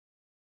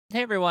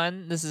Hey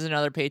everyone, this is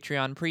another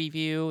Patreon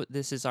preview.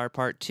 This is our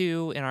part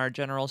 2 in our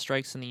General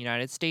Strikes in the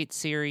United States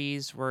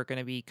series. We're going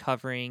to be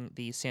covering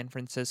the San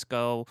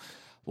Francisco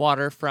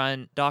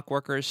waterfront dock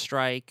workers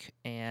strike,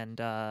 and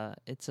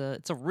it's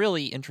a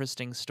really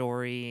interesting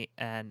story,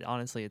 and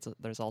honestly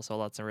there's also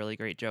lots of really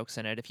great jokes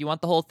in it. If you want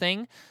the whole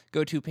thing,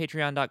 go to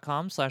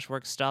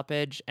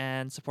patreon.com/workstoppage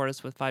and support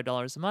us with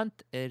 $5 a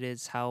month. It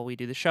is how we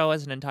do the show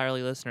as an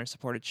entirely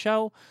listener-supported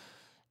show,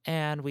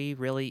 and we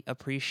really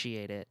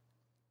appreciate it.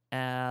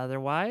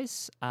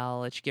 Otherwise, I'll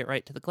let you get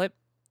right to the clip.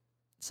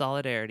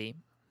 Solidarity.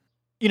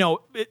 You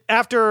know,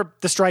 after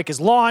the strike is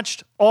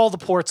launched, all the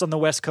ports on the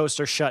West Coast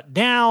are shut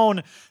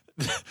down.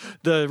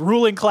 The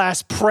ruling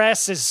class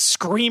press is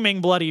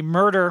screaming bloody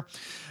murder.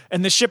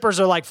 And the shippers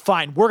are like,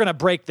 fine, we're going to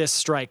break this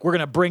strike. We're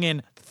going to bring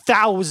in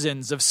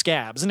thousands of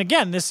scabs. And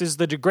again, this is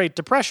the Great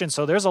Depression,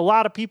 so there's a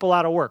lot of people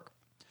out of work.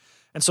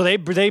 And so they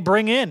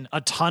bring in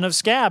a ton of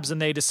scabs,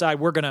 and they decide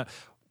we're going to,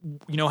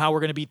 you know how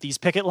we're going to beat these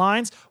picket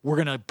lines? We're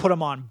going to put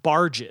them on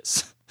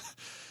barges.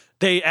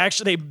 They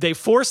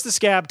forced the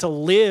scab to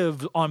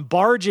live on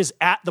barges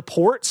at the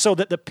port so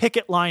that the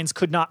picket lines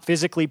could not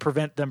physically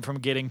prevent them from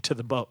getting to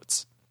the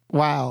boats.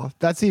 Wow,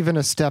 that's even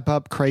a step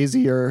up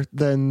crazier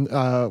than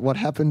what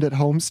happened at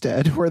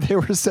Homestead, where they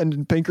were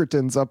sending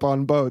Pinkertons up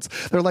on boats.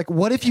 They're like,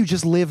 what if you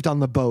just lived on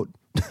the boat?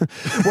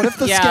 What if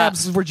the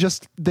scabs were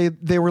just,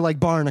 they were like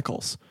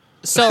barnacles?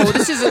 So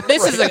this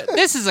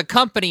is a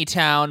company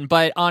town,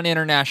 but on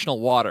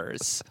international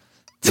waters.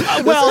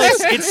 Well,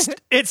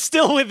 it's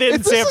still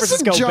within San Francisco This is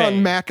some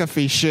John Bay.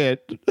 McAfee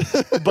shit.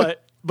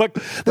 but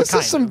this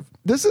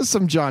is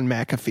some John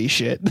McAfee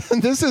shit.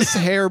 This is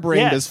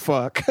harebrained as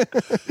fuck.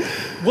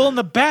 Well, and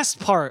the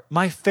best part,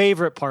 my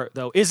favorite part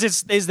though,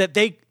 is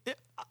that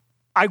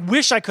I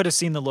wish I could have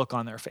seen the look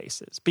on their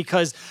faces,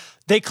 because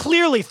they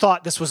clearly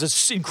thought this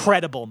was an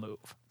incredible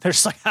move. They're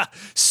just like,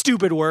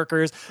 stupid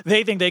workers.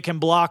 They think they can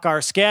block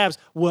our scabs.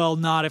 Well,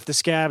 not if the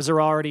scabs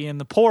are already in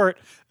the port.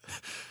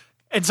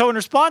 And so in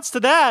response to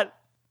that,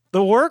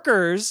 the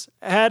workers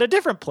had a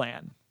different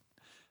plan.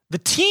 The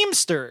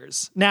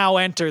Teamsters now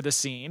enter the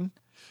scene.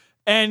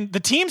 And the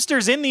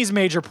Teamsters in these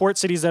major port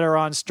cities that are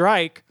on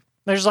strike,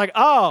 they're just like,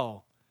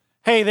 oh,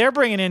 hey, they're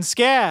bringing in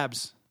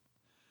scabs.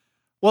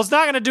 Well, it's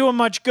not going to do them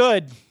much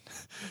good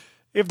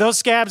if those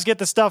scabs get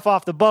the stuff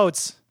off the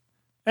boats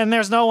and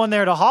there's no one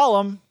there to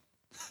haul them.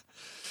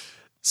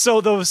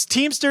 So those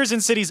Teamsters in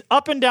cities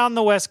up and down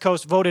the West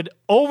Coast voted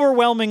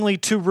overwhelmingly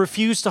to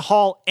refuse to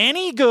haul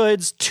any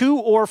goods to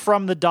or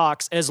from the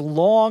docks as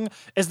long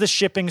as the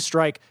shipping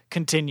strike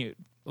continued.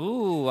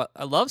 Ooh,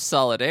 I love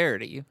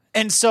solidarity.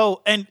 And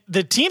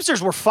the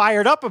Teamsters were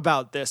fired up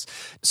about this.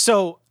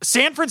 So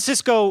San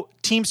Francisco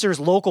Teamsters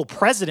local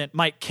president,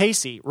 Mike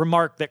Casey,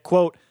 remarked that,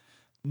 quote,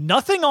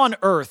 nothing on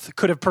earth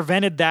could have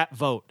prevented that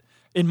vote.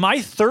 In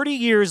my 30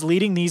 years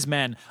leading these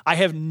men, I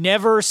have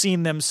never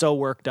seen them so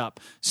worked up,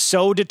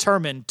 so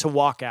determined to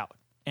walk out,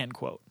 end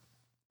quote.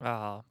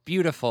 Oh,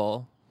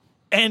 beautiful.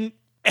 And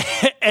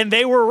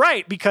they were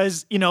right,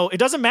 because, you know, it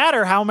doesn't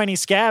matter how many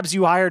scabs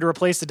you hire to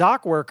replace the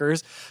dock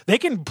workers. They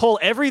can pull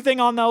everything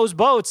on those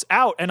boats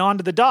out and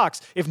onto the docks.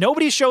 If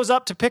nobody shows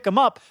up to pick them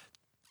up,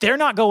 they're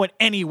not going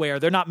anywhere.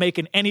 They're not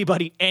making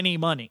anybody any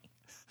money.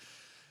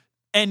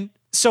 And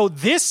so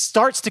this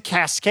starts to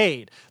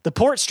cascade. The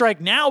port strike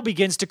now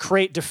begins to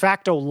create de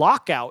facto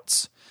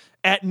lockouts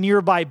at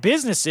nearby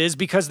businesses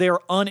because they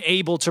are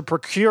unable to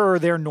procure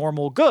their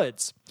normal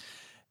goods.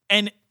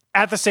 And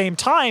at the same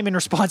time, in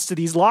response to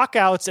these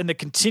lockouts and the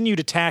continued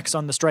attacks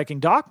on the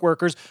striking dock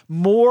workers,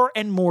 more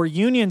and more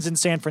unions in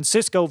San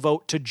Francisco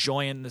vote to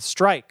join the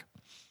strike.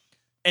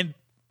 And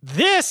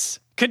this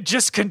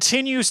just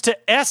continues to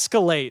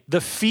escalate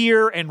the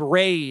fear and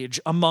rage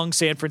among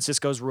San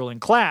Francisco's ruling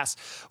class,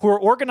 who are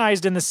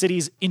organized in the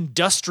city's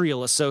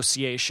industrial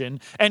association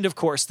and, of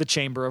course, the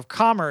Chamber of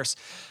Commerce.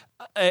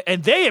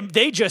 And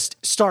they just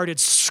started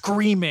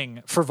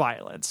screaming for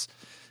violence.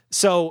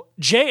 So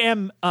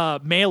J.M.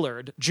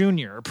 Maillard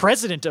Jr.,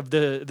 president of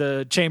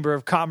the Chamber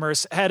of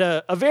Commerce, had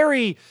a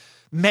very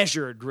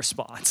measured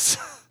response.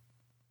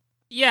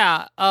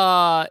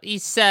 Yeah, he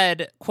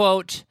said,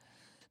 quote,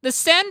 the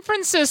San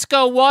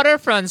Francisco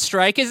waterfront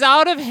strike is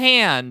out of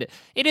hand.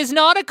 It is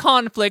not a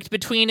conflict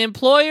between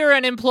employer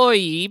and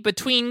employee,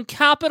 between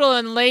capital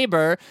and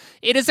labor.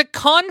 It is a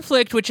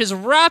conflict which is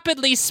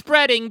rapidly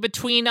spreading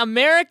between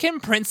American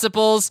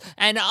principles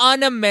and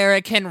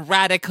un-American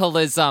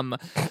radicalism.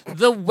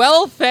 The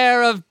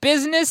welfare of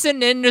business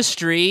and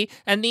industry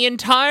and the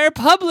entire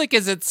public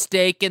is at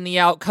stake in the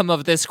outcome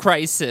of this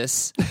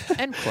crisis.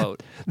 End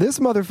quote. This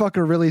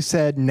motherfucker really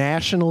said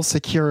national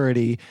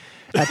security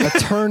at the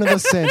turn of the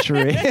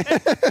century.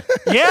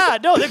 Yeah,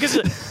 no, because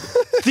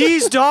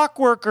these dock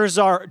workers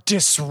are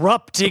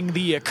disrupting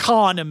the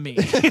economy.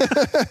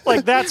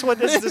 Like that's what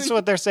this is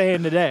what they're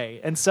saying today.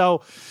 And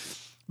so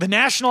the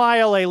national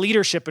ILA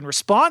leadership, in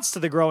response to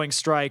the growing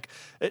strike,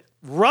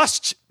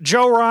 rushed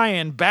Joe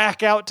Ryan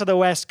back out to the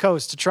West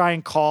Coast to try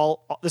and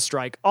call the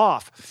strike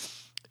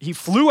off. He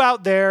flew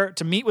out there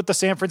to meet with the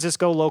San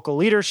Francisco local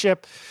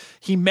leadership.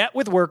 He met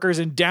with workers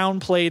and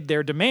downplayed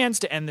their demands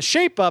to end the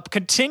shape-up,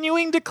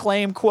 continuing to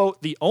claim,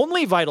 quote, the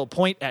only vital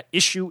point at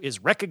issue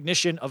is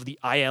recognition of the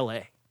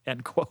ILA,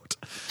 end quote.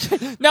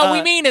 No,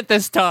 we mean it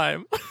this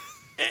time.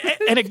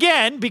 And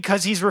again,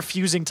 because he's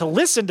refusing to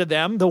listen to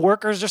them, the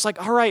workers just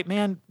like, all right,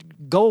 man,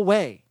 go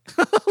away.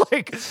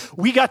 Like,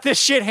 we got this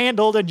shit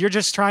handled and you're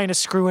just trying to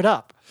screw it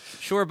up.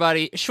 Sure,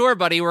 buddy.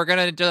 We're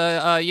going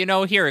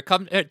to, here,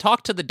 come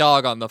talk to the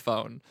dog on the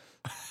phone.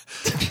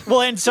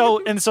 Well, and so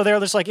they're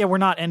just like, yeah, we're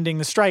not ending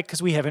the strike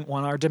because we haven't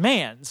won our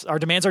demands. Our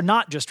demands are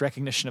not just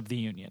recognition of the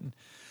union.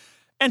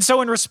 And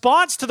so in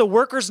response to the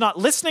workers not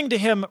listening to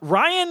him,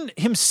 Ryan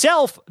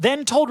himself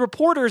then told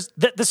reporters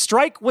that the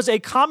strike was a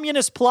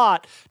communist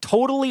plot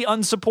totally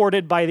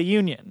unsupported by the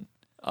union.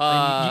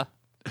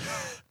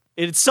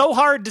 It's so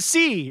hard to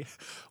see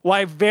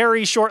why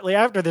very shortly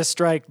after this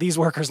strike, these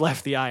workers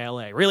left the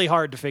ILA. Really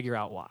hard to figure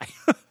out why.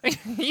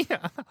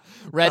 Yeah.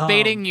 Red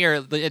baiting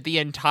the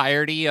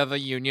entirety of a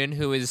union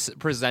who is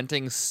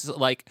presenting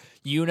like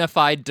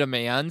unified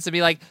demands and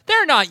be like,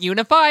 they're not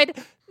unified.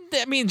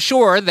 I mean,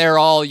 sure, they're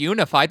all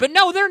unified, but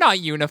no, they're not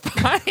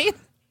unified.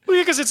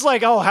 Because it's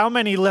like, oh, how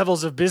many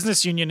levels of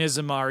business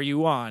unionism are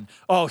you on?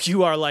 Oh,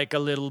 you are like a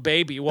little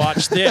baby.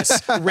 Watch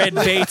this. Red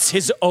baits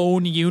his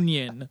own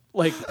union.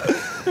 Like,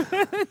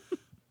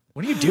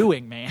 what are you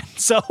doing, man?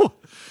 So,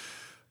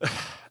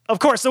 of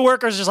course, the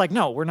workers are just like,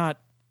 no, we're not.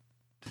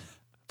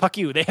 Fuck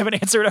you. They haven't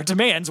answered our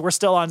demands. We're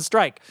still on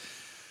strike.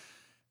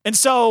 And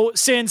so,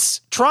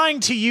 since trying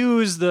to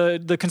use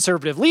the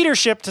conservative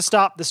leadership to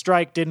stop the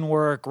strike didn't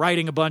work,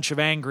 writing a bunch of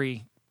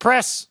angry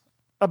press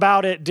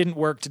about it didn't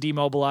work to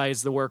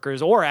demobilize the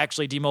workers or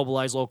actually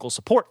demobilize local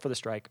support for the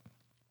strike.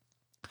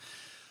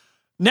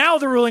 Now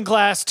the ruling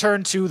class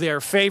turned to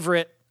their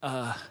favorite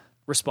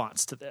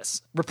response to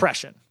this,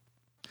 repression.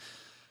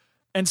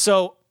 And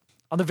so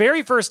on the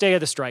very first day of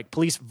the strike,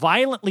 police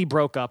violently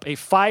broke up a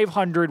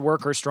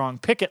 500-worker-strong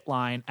picket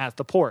line at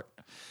the port.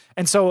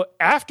 And so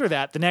after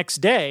that, the next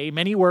day,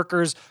 many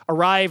workers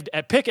arrived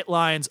at picket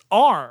lines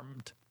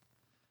armed,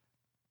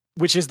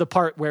 which is the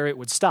part where it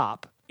would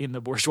stop in the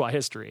bourgeois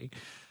history,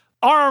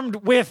 armed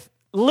with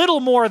little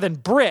more than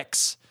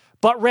bricks,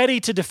 but ready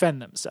to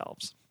defend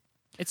themselves.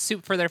 It's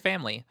soup for their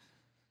family.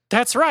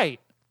 That's right.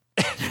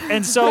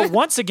 And so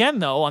once again,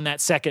 though, on that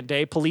second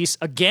day, police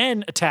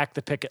again attacked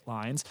the picket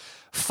lines,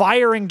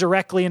 firing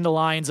directly into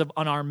lines of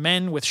unarmed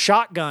men with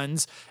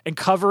shotguns and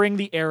covering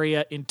the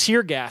area in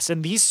tear gas.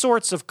 And these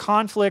sorts of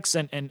conflicts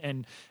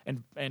and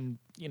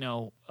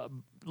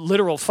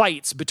literal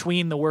fights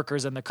between the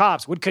workers and the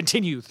cops would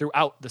continue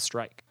throughout the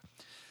strike.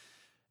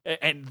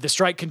 And the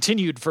strike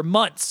continued for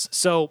months.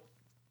 So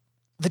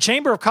the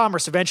Chamber of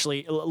Commerce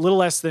eventually, a little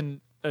less than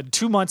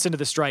 2 months into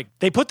the strike,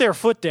 they put their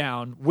foot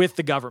down with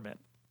the government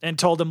and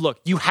told them, look,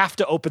 you have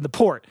to open the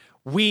port.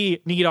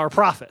 We need our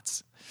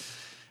profits.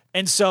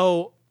 And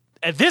so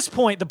at this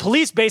point, the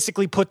police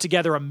basically put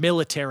together a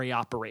military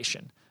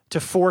operation to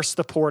force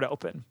the port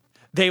open.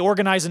 They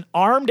organize an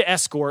armed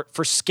escort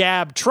for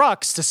scab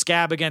trucks to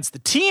scab against the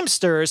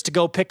Teamsters to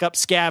go pick up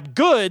scab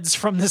goods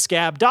from the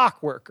scab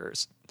dock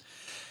workers.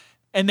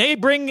 And they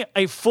bring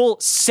a full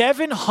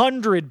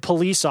 700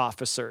 police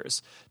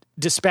officers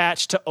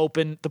dispatched to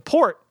open the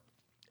port,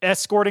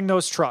 escorting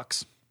those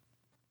trucks.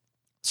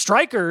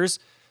 Strikers,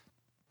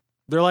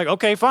 they're like,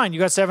 okay, fine, you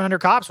got 700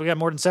 cops, we got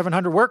more than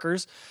 700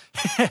 workers.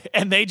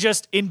 And they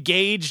just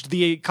engaged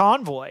the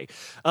convoy,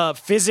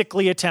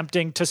 physically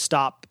attempting to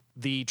stop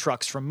the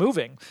trucks from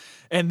moving.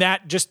 And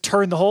that just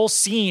turned the whole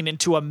scene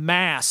into a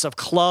mass of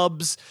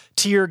clubs,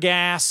 tear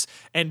gas,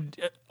 and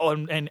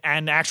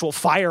actual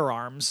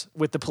firearms,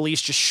 with the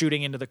police just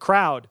shooting into the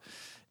crowd.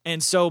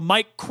 And so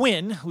Mike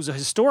Quinn, who's a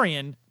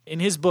historian, in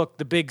his book,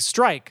 The Big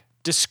Strike,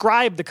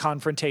 described the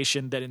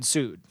confrontation that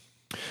ensued.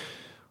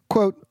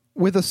 Quote,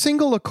 with a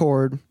single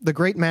accord, the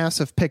great mass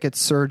of pickets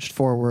surged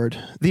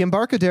forward. The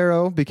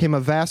Embarcadero became a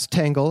vast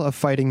tangle of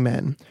fighting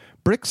men.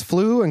 Bricks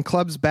flew and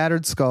clubs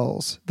battered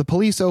skulls. The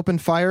police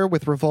opened fire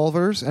with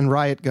revolvers and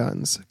riot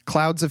guns.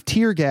 Clouds of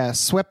tear gas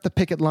swept the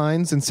picket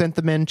lines and sent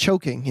the men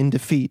choking in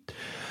defeat.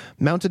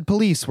 Mounted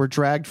police were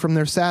dragged from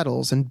their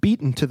saddles and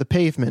beaten to the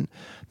pavement.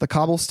 The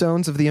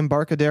cobblestones of the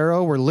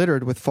Embarcadero were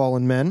littered with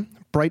fallen men.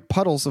 Bright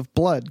puddles of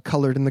blood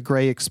colored in the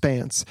gray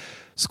expanse.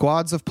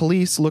 Squads of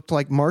police looked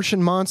like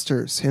Martian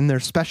monsters in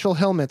their special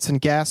helmets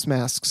and gas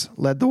masks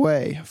led the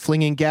way,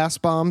 flinging gas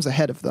bombs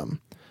ahead of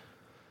them.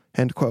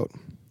 End quote.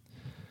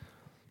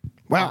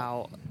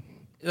 Wow.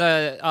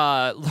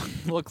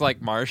 Look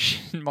like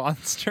Martian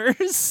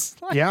monsters.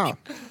 Yeah.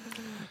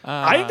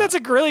 I think that's a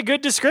really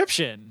good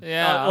description.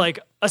 Yeah.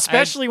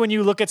 Especially when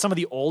you look at some of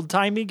the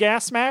old-timey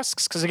gas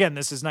masks, because again,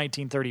 this is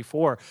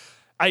 1934.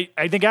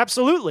 I think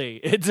absolutely.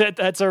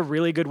 That's a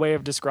really good way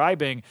of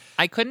describing.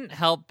 I couldn't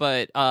help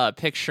but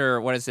picture,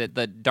 what is it,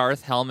 the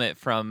Darth helmet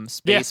from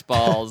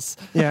Spaceballs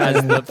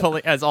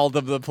as all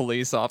of the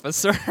police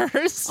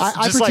officers.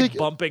 Just like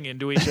bumping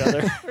into each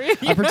other.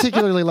 I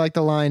particularly like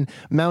the line,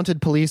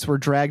 mounted police were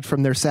dragged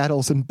from their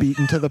saddles and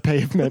beaten to the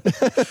pavement.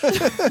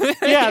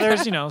 Yeah,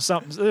 there's,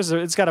 something.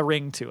 It's got a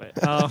ring to it.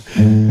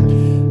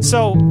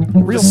 So,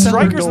 real the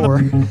strikers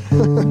door.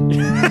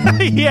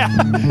 Yeah.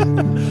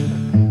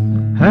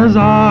 As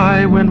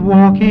I went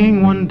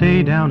walking one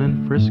day down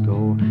in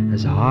Frisco,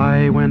 as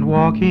I went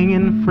walking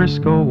in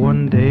Frisco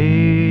one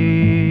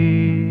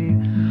day,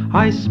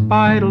 I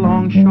spied a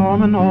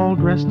longshoreman all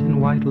dressed in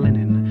white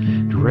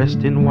linen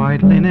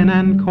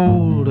and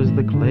cold as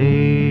the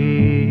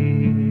clay.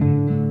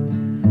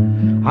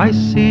 I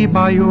see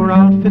by your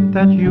outfit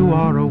that you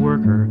are a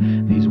worker,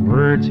 these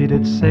words he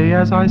did say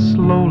as I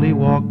slowly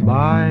walked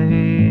by.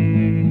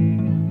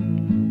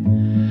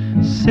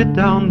 Sit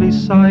down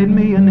beside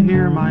me and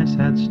hear my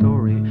sad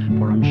story,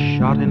 for I'm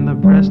shot in the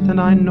breast and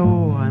I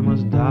know I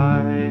must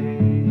die.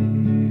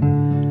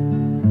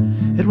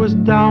 It was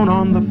down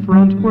on the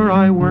front where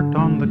I worked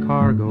on the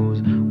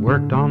cargoes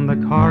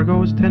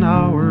 10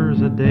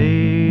 hours a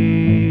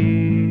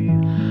day.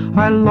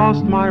 I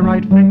lost my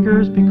right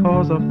fingers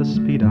because of the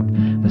speed up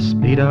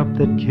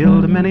that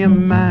killed many a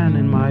man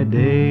in my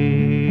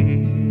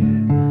day.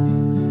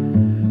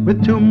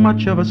 With too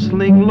much of a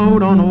sling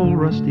load on old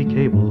rusty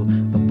cable,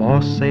 the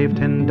boss saved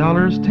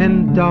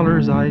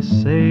 $10 I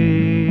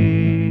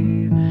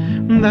say.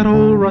 That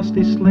old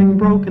rusty sling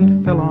broke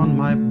and fell on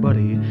my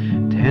buddy.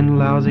 10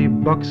 lousy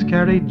bucks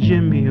carried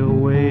Jimmy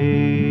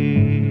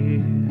away.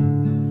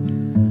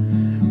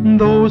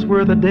 Those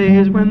were the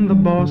days when the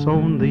boss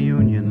owned the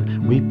union.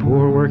 We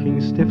poor working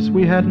stiffs,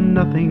 we had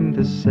nothing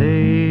to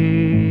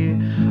say.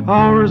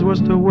 Ours was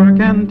to work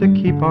and to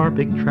keep our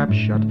big trap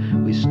shut.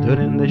 We stood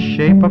in the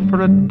shape up for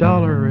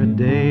 $1 a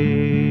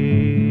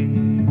day.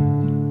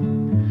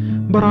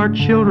 But our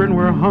children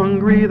were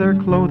hungry, their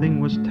clothing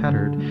was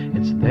tattered.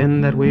 It's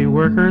then that we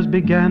workers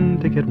began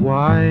to get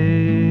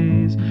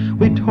wise.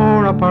 We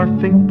tore up our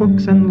think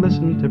books and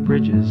listened to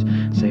Bridges,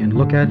 saying,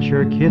 look at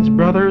your kids,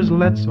 brothers,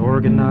 let's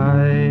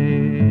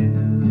organize.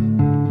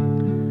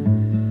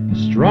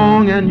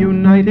 Strong and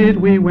united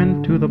we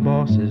went to the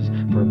bosses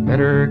for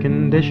better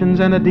conditions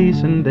and a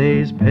decent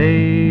day's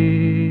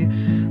pay.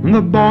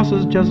 The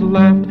bosses just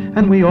laughed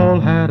and we all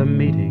had a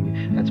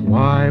meeting. That's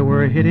why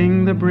we're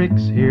hitting the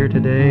bricks here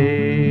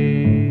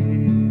today.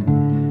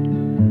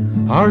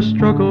 Our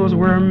struggles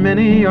were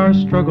many, our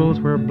struggles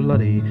were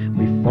bloody.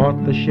 We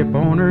fought the ship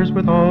owners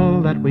with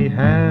all that we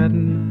had.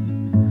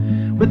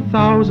 With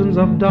thousands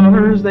of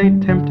dollars they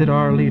tempted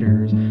our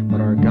leaders, but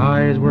our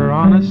guys were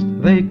honest,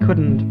 they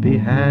couldn't be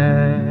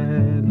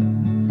had.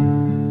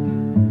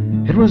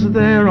 It was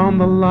there on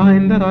the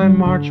line that I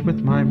marched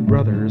with my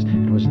brothers.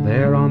 It was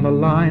there on the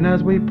line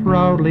as we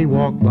proudly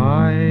walked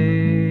by.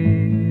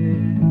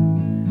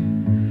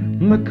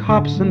 The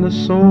cops and the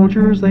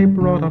soldiers, they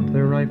brought up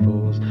their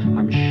rifles.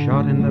 I'm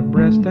shot in the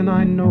breast and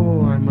I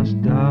know I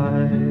must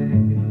die.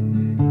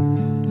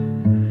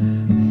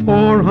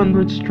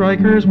 400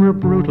 strikers were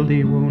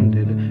brutally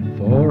wounded,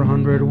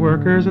 400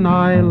 workers and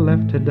I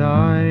left to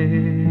die.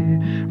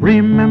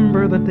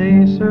 Remember the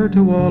day, sir,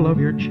 to all of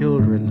your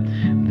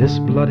children, this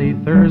bloody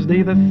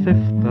Thursday, the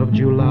 5th of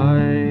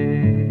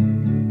July.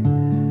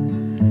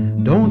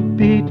 Don't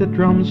beat the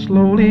drum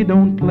slowly,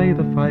 don't play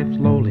the fife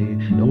slowly,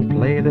 don't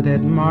play the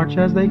Dead March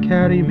as they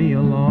carry me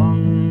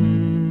along.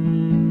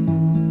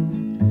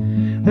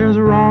 There's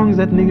wrongs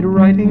that need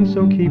righting,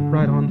 so keep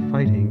right on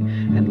fighting,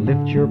 and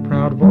lift your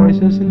proud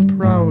voices in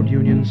proud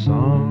Union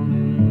songs.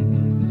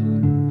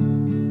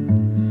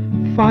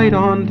 Fight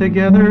on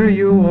together,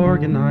 you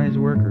organized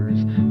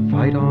workers,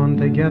 fight on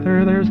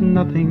together, there's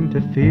nothing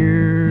to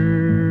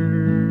fear.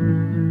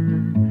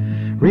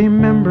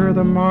 Remember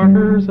the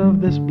martyrs of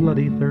this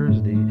bloody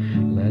Thursday.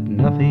 Let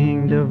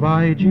nothing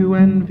divide you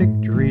and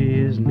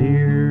victory is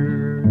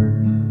near.